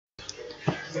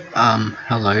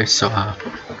Hello, so,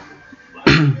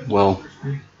 well,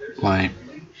 my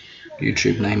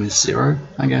YouTube name is Zero,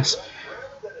 I guess.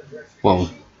 Well,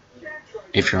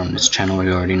 if you're on this channel,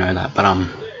 you already know that, but,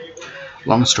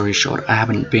 long story short, I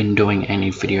haven't been doing any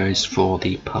videos for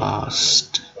the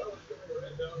past,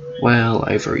 well,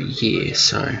 over a year,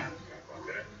 so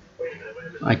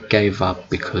I gave up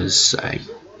because I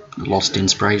lost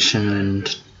inspiration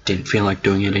and didn't feel like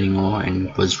doing it anymore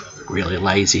and was really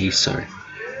lazy, so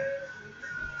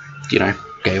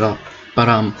gave up.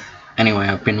 But anyway,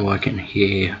 I've been working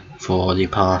here for the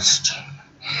past,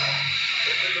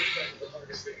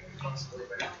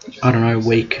 I don't know,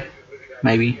 week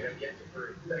maybe,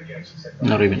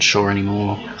 not even sure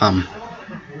anymore, on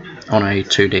a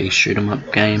 2D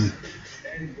SHMUP game,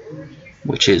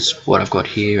 which is what I've got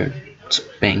here. It's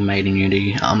being made in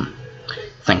Unity,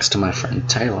 thanks to my friend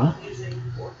Taylor.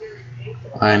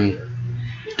 I'm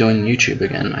doing YouTube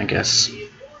again, I guess,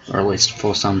 or at least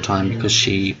for some time, because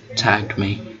she tagged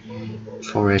me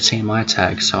for a TMI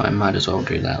tag, so I might as well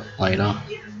do that later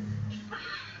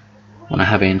when I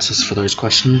have answers for those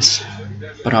questions.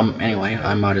 But anyway,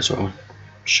 I might as well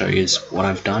show you what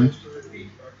I've done.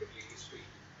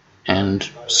 And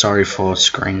sorry for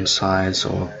screen size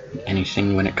or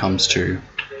anything when it comes to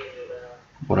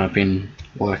what I've been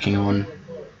working on,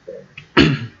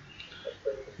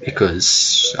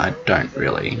 because I don't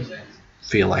really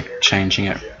feel like changing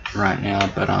it right now.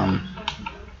 But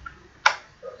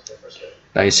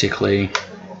basically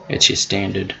it's your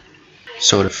standard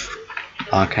sort of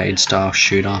arcade style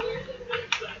shooter.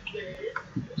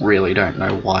 Really don't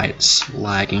know why it's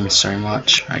lagging so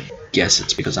much. I guess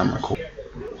it's because I'm recording.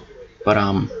 But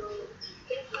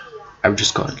I've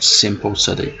just got it simple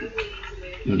so that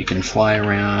you can fly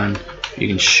around, you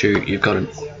can shoot, you've got an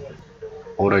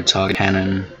auto target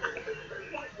cannon,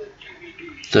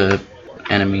 the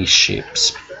enemy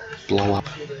ships blow up.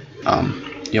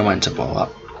 You're meant to blow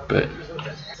up, but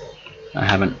I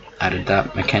haven't added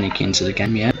that mechanic into the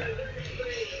game yet.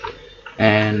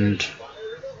 And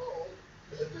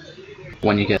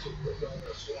when you get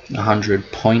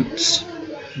 100 points,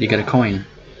 you get a coin.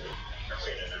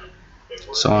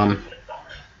 So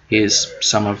here's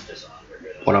some of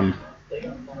what I'm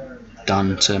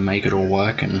done to make it all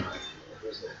work, and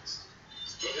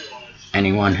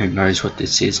anyone who knows what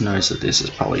this is knows that this is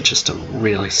probably just a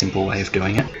really simple way of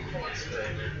doing it.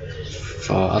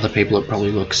 For other people it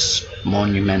probably looks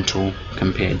monumental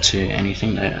compared to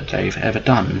anything that they've ever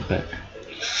done, but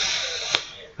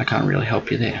I can't really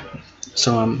help you there.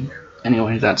 So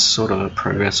anyway, that's sort of a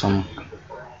progress on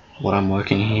what I'm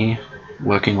working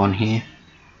on here.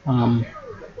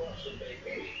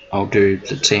 I'll do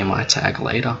the TMI tag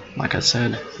later, like I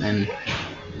said, and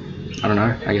I don't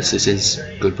know, I guess this is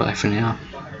goodbye for now.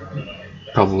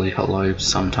 Probably hello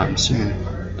sometime soon.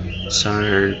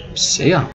 So, see ya.